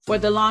For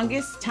the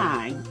longest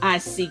time, I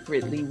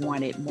secretly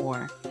wanted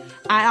more.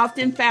 I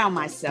often found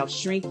myself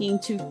shrinking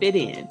to fit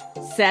in,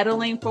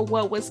 settling for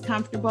what was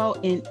comfortable,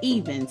 and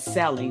even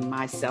selling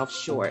myself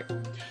short.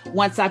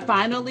 Once I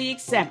finally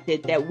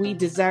accepted that we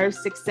deserve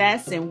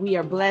success and we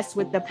are blessed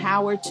with the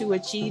power to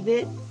achieve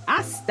it,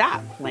 I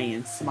stopped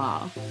playing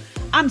small.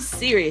 I'm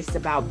serious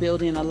about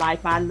building a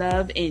life I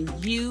love, and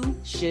you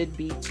should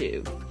be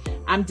too.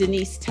 I'm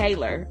Denise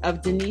Taylor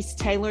of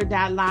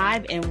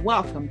DeniseTaylor.live, and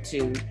welcome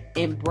to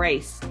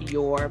Embrace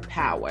Your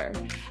Power.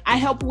 I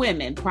help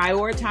women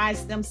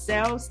prioritize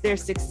themselves, their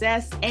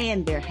success,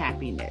 and their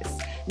happiness.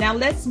 Now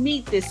let's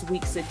meet this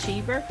week's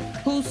achiever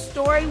whose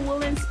story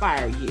will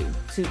inspire you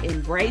to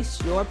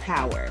embrace your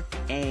power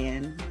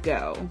and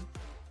go.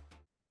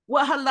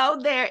 Well, hello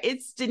there.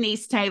 It's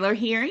Denise Taylor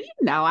here. You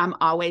know, I'm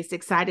always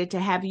excited to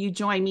have you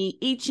join me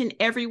each and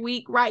every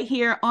week right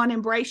here on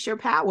Embrace Your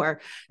Power.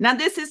 Now,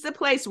 this is the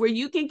place where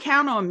you can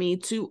count on me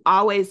to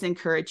always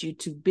encourage you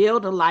to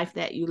build a life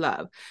that you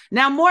love.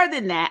 Now, more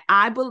than that,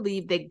 I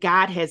believe that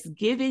God has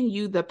given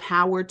you the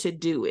power to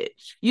do it.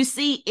 You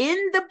see,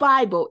 in the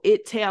Bible,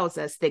 it tells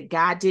us that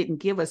God didn't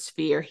give us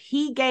fear.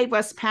 He gave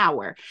us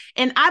power.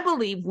 And I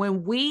believe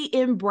when we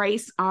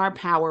embrace our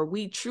power,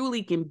 we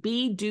truly can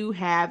be, do,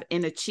 have,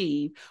 and achieve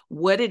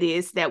what it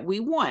is that we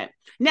want.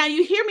 Now,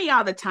 you hear me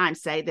all the time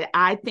say that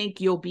I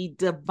think you'll be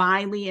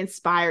divinely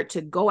inspired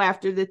to go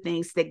after the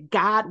things that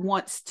God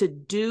wants to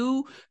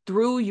do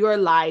through your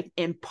life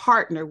and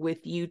partner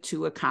with you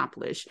to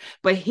accomplish.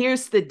 But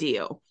here's the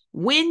deal.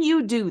 When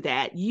you do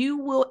that, you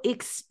will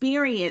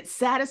experience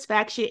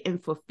satisfaction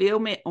and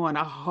fulfillment on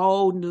a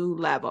whole new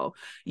level.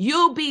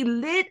 You'll be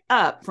lit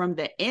up from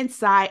the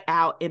inside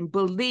out, and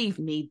believe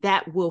me,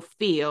 that will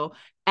feel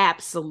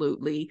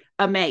absolutely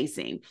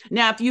amazing.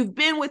 Now, if you've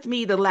been with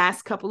me the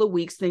last couple of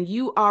weeks, then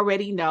you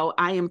already know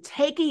I am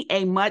taking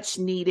a much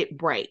needed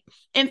break.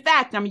 In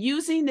fact, I'm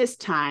using this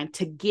time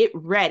to get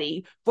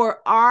ready for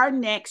our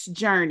next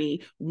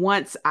journey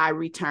once I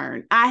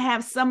return. I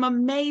have some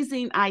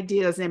amazing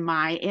ideas in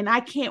mind, and I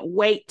can't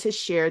wait to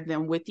share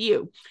them with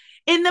you.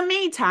 In the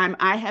meantime,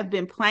 I have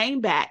been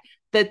playing back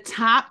the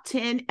top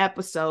 10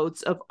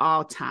 episodes of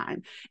all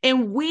time,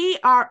 and we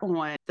are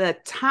on the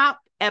top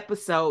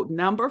episode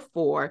number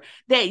 4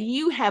 that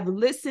you have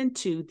listened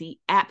to the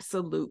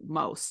absolute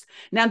most.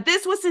 Now,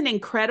 this was an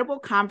incredible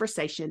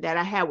conversation that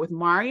I had with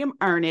Mariam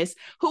Ernest,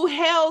 who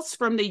hails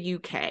from the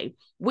UK.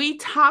 We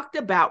talked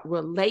about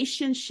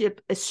relationship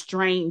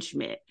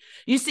estrangement.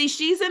 You see,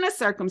 she's in a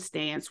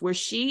circumstance where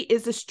she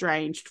is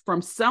estranged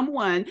from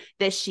someone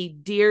that she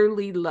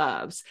dearly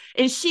loves.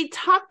 And she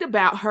talked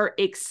about her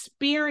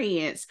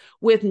experience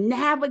with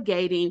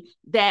navigating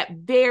that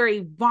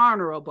very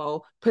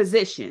vulnerable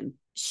position.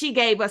 She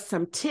gave us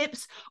some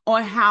tips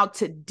on how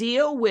to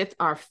deal with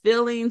our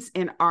feelings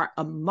and our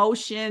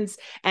emotions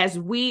as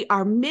we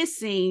are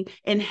missing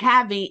and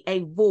having a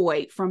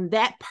void from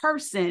that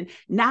person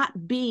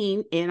not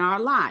being in our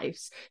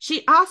lives.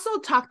 She also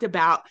talked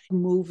about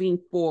moving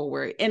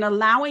forward and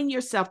allowing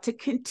yourself to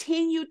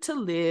continue to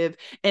live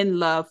and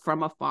love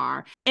from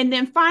afar. And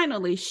then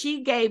finally,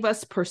 she gave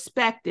us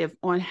perspective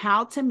on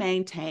how to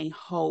maintain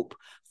hope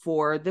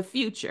for the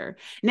future.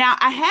 Now,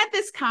 I had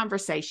this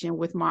conversation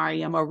with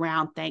Mariam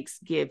around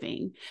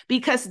Thanksgiving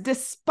because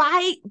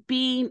despite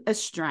being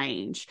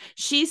estranged,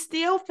 she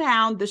still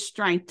found the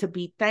strength to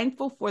be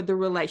thankful for the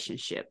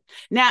relationship.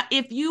 Now,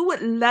 if you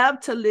would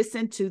love to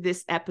listen to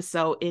this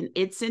episode in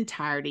its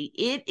entirety,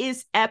 it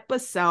is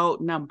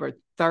episode number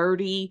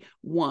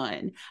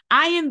 31.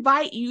 I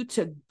invite you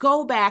to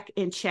go back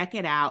and check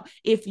it out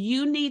if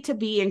you need to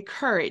be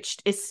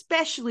encouraged,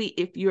 especially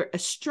if you're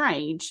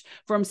estranged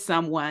from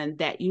someone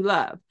that you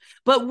love.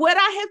 But what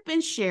I have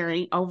been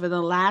sharing over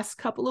the last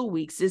couple of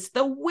weeks is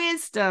the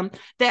wisdom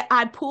that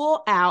I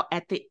pull out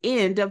at the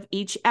end of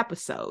each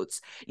episode.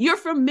 You're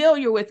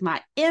familiar with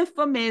my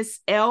infamous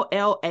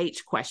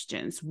LLH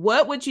questions.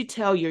 What would you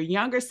tell your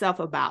younger self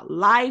about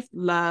life,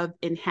 love,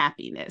 and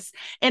happiness?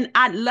 And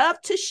I'd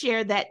love to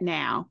share that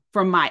now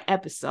from my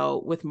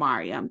episode with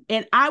Mariam,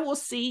 and I will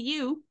see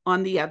you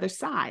on the other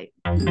side.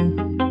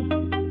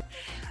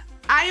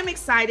 I am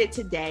excited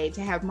today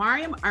to have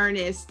Mariam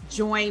Ernest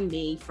join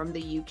me from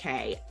the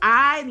UK.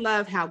 I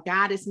love how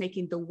God is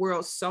making the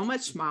world so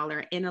much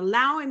smaller and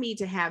allowing me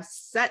to have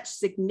such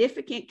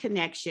significant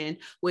connection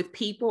with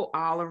people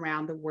all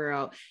around the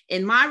world.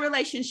 And my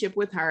relationship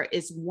with her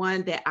is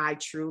one that I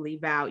truly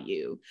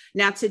value.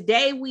 Now,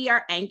 today we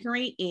are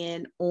anchoring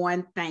in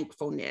on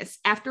thankfulness.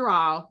 After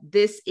all,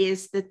 this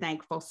is the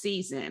thankful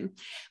season.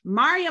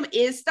 Mariam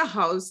is the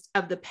host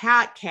of the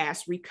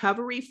podcast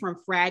Recovery from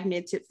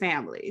Fragmented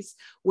Families,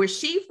 where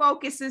she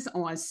focuses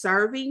on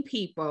serving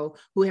people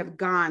who have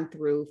gone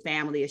through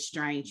family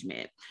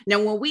estrangement.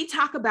 Now, when we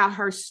talk about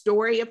her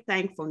story of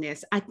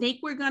thankfulness, I think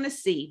we're going to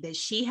see that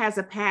she has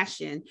a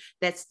passion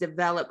that's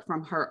developed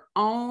from her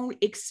own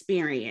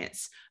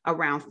experience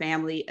around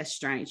family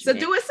estrangement. So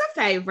do us a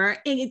favor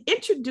and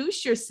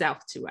introduce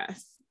yourself to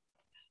us.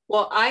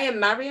 Well, I am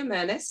Mariam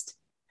Ernest.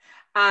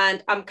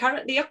 And I'm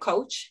currently a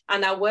coach,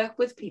 and I work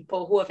with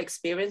people who have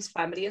experienced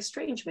family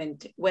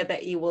estrangement, whether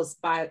it was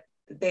by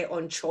their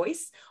own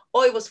choice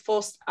or it was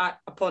forced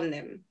upon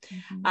them.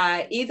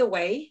 Either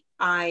way,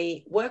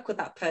 I work with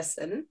that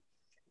person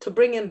to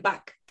bring him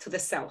back to the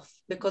self,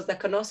 because they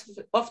can also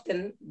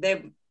often,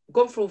 they've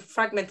gone through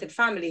fragmented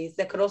families,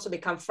 they can also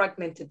become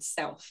fragmented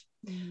self.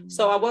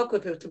 So I work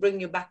with people to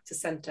bring you back to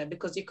center,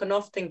 because you can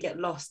often get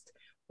lost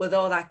with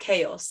all that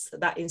chaos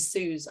that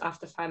ensues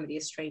after family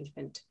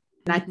estrangement.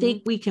 And I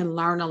think we can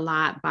learn a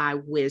lot by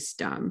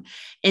wisdom.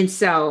 And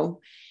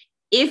so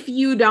if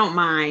you don't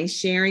mind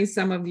sharing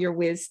some of your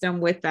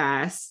wisdom with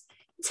us,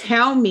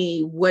 tell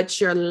me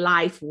what's your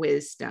life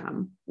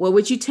wisdom. What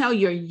would you tell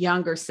your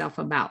younger self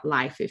about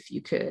life if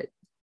you could?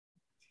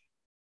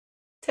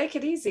 Take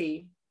it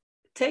easy.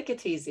 Take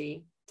it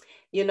easy.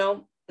 You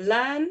know,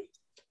 learn,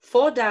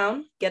 fall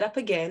down, get up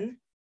again.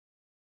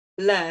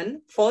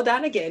 Learn, fall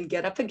down again,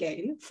 get up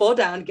again. Fall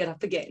down, get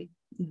up again.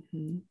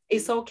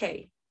 It's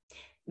okay.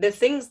 The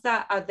things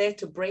that are there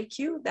to break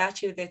you, they're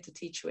actually there to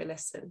teach you a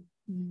lesson.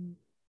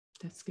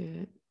 That's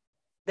good.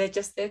 They're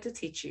just there to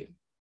teach you.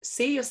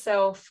 See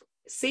yourself,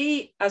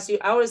 as you,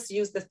 I always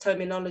use the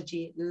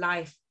terminology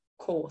life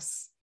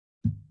course.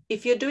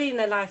 If you're doing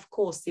a life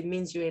course, it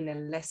means you're in a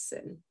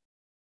lesson.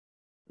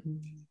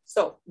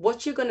 So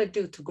what you're going to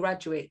do to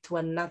graduate to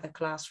another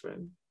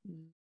classroom,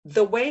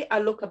 the way I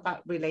look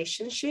about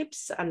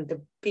relationships and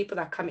the people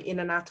that come in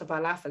and out of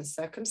our life and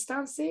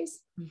circumstances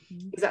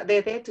is that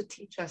they're there to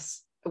teach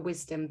us a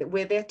wisdom, that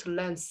we're there to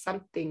learn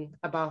something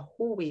about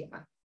who we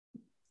are.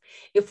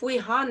 If we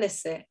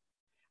harness it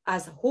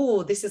as,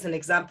 oh, this is an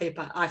exam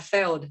paper, I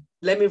failed,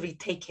 let me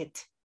retake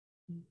it.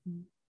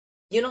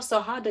 You're not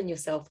so hard on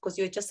yourself, because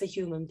you're just a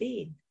human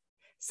being.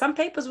 Some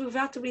papers we've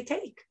had to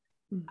retake.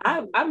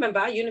 I remember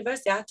at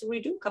university, I had to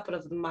redo a couple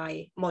of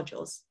my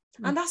modules,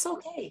 and that's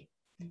okay.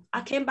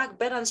 I came back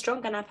better and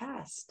stronger, and I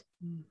passed.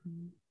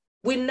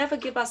 We never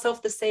give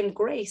ourselves the same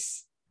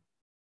grace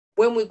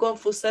when we're going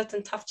through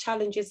certain tough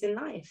challenges in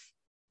life.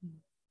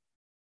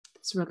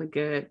 It's really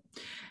good.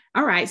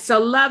 All right. So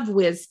love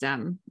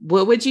wisdom.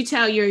 What would you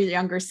tell your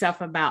younger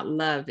self about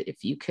love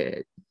if you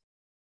could?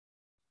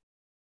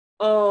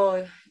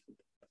 Oh,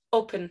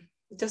 open.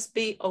 Just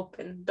be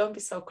open. Don't be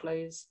so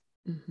closed.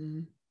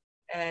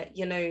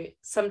 You know,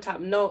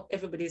 sometimes not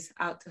everybody's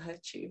out to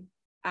hurt you.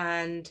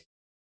 And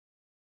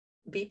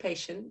be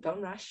patient.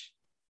 Don't rush.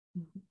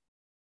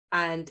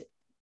 And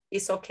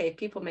it's okay.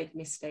 People make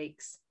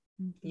mistakes.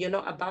 You're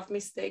not above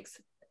mistakes.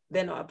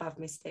 They're not above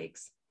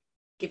mistakes.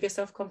 Give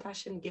yourself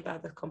compassion. Give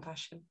others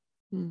compassion.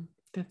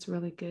 That's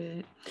really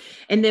good.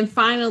 And then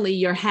finally,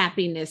 your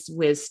happiness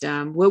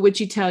wisdom. What would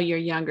you tell your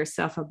younger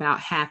self about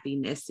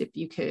happiness if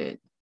you could?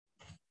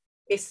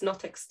 It's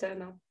not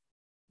external.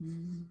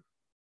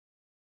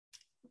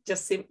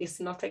 It's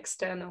not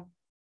external.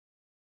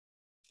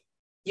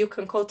 You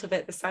can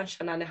cultivate the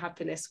sunshine and the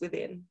happiness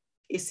within.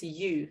 It's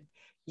you.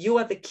 You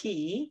are the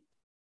key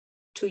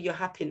to your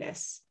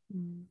happiness.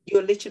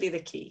 You're literally the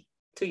key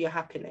to your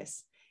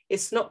happiness.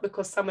 It's not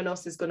because someone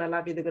else is going to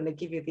love you, they're going to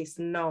give you this.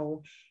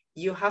 No,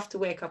 you have to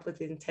wake up with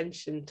the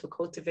intention to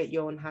cultivate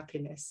your own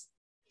happiness.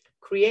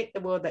 Create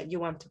the world that you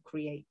want to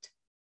create.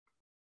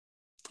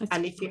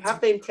 And if you have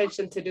the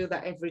intention to do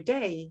that every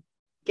day,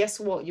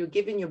 guess what? You're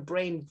giving your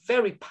brain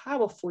very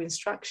powerful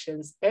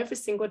instructions every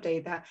single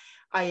day that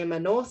I am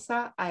an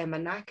author, I am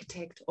an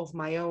architect of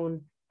my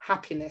own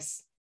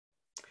happiness.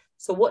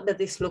 So what does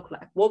this look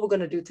like? What we're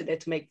going to do today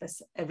to make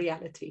this a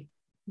reality?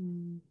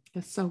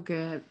 That's so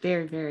good.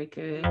 Very, very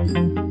good.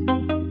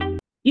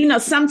 You know,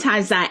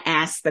 sometimes I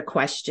ask the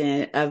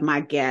question of my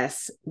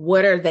guests,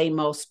 what are they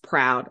most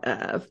proud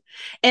of?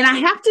 And I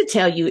have to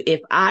tell you,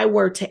 if I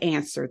were to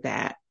answer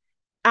that,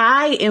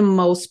 I am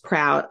most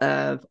proud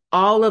of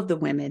all of the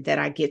women that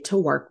I get to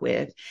work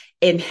with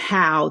and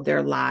how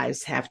their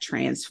lives have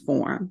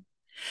transformed.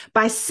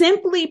 By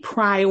simply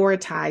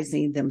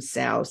prioritizing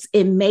themselves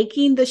and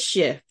making the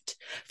shift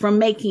from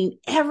making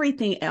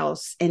everything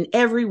else and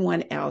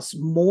everyone else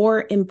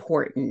more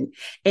important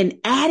and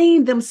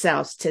adding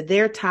themselves to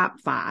their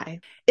top 5.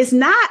 It's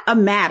not a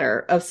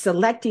matter of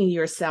selecting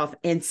yourself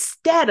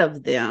instead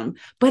of them,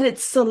 but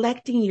it's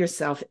selecting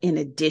yourself in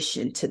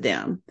addition to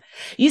them.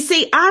 You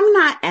see, I'm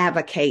not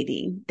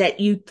advocating that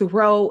you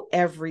throw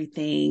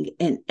everything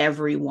and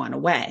everyone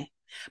away.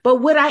 But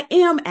what I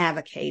am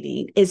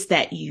advocating is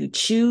that you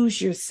choose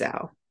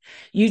yourself.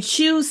 You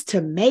choose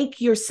to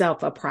make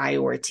yourself a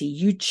priority.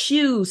 You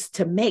choose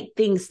to make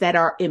things that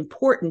are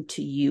important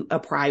to you a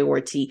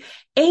priority.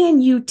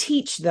 And you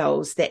teach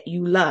those that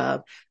you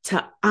love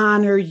to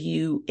honor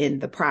you in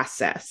the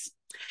process.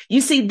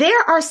 You see,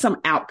 there are some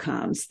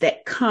outcomes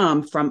that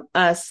come from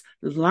us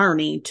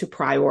learning to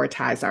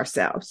prioritize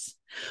ourselves.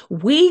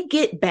 We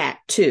get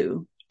back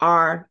to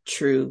our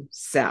true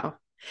self.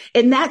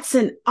 And that's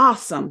an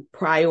awesome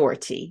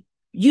priority.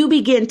 You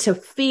begin to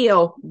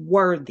feel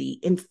worthy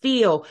and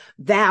feel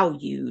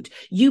valued.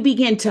 You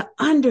begin to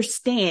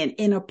understand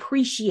and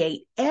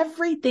appreciate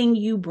everything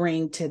you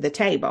bring to the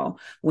table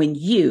when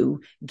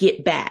you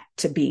get back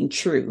to being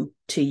true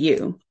to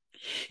you.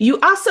 You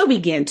also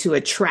begin to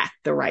attract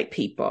the right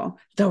people.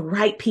 The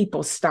right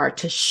people start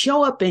to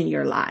show up in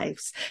your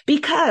lives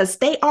because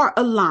they are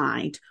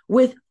aligned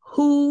with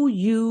who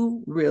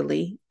you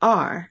really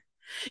are.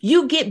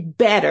 You get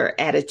better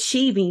at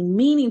achieving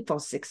meaningful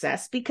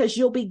success because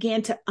you'll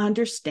begin to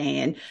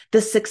understand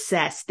the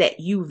success that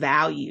you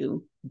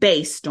value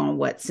based on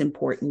what's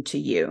important to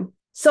you.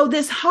 So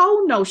this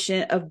whole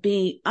notion of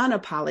being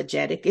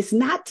unapologetic is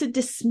not to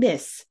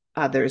dismiss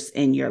others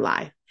in your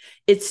life.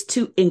 It's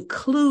to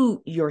include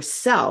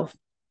yourself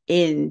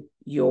in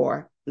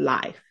your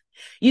life.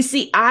 You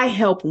see, I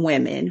help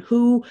women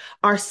who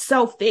are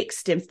so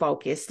fixed and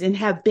focused and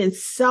have been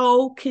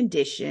so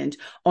conditioned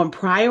on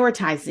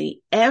prioritizing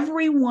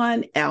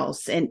everyone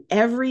else and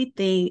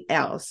everything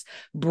else,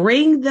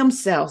 bring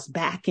themselves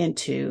back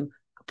into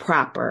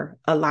proper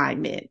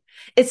alignment.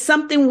 It's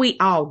something we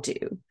all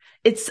do.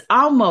 It's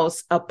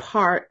almost a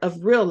part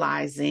of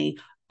realizing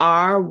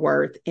our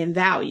worth and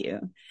value.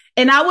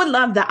 And I would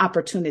love the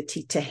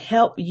opportunity to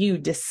help you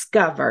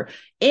discover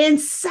in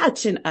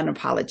such an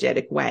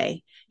unapologetic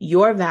way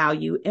your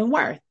value and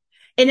worth.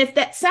 And if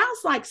that sounds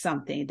like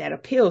something that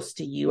appeals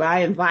to you, I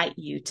invite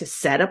you to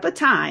set up a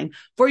time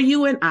for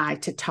you and I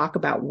to talk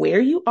about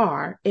where you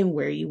are and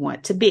where you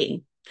want to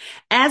be.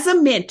 As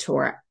a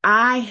mentor,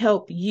 I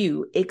help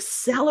you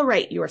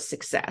accelerate your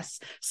success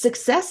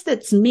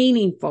that's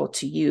meaningful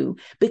to you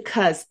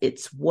because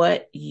it's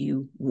what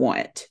you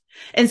want.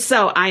 And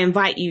so I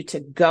invite you to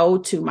go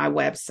to my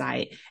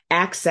website,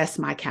 access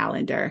my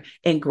calendar,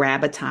 and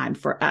grab a time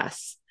for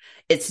us.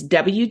 It's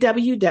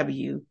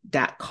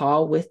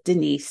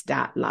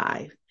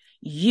www.callwithdenise.live.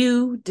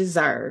 You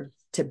deserve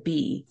to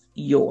be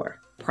your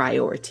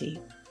priority.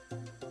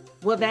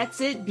 Well, that's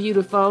it,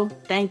 beautiful.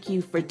 Thank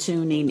you for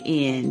tuning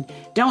in.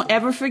 Don't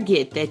ever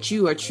forget that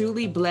you are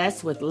truly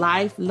blessed with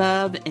life,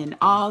 love, and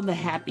all the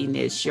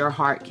happiness your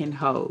heart can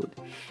hold.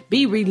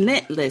 Be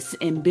relentless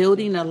in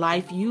building a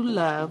life you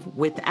love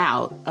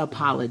without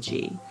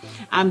apology.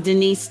 I'm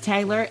Denise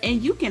Taylor,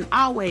 and you can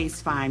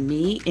always find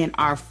me in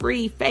our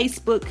free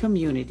Facebook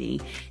community.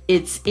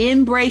 It's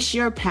Embrace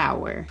Your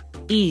Power.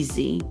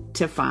 Easy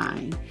to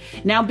find.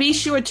 Now be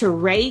sure to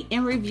rate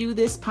and review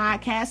this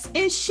podcast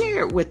and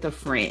share it with a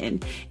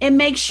friend. And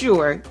make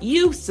sure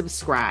you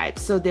subscribe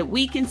so that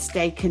we can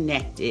stay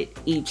connected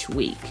each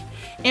week.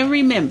 And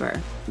remember,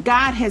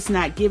 God has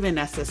not given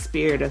us a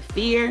spirit of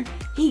fear.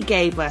 He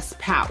gave us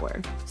power.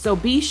 So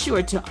be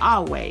sure to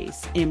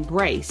always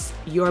embrace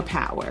your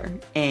power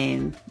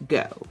and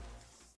go.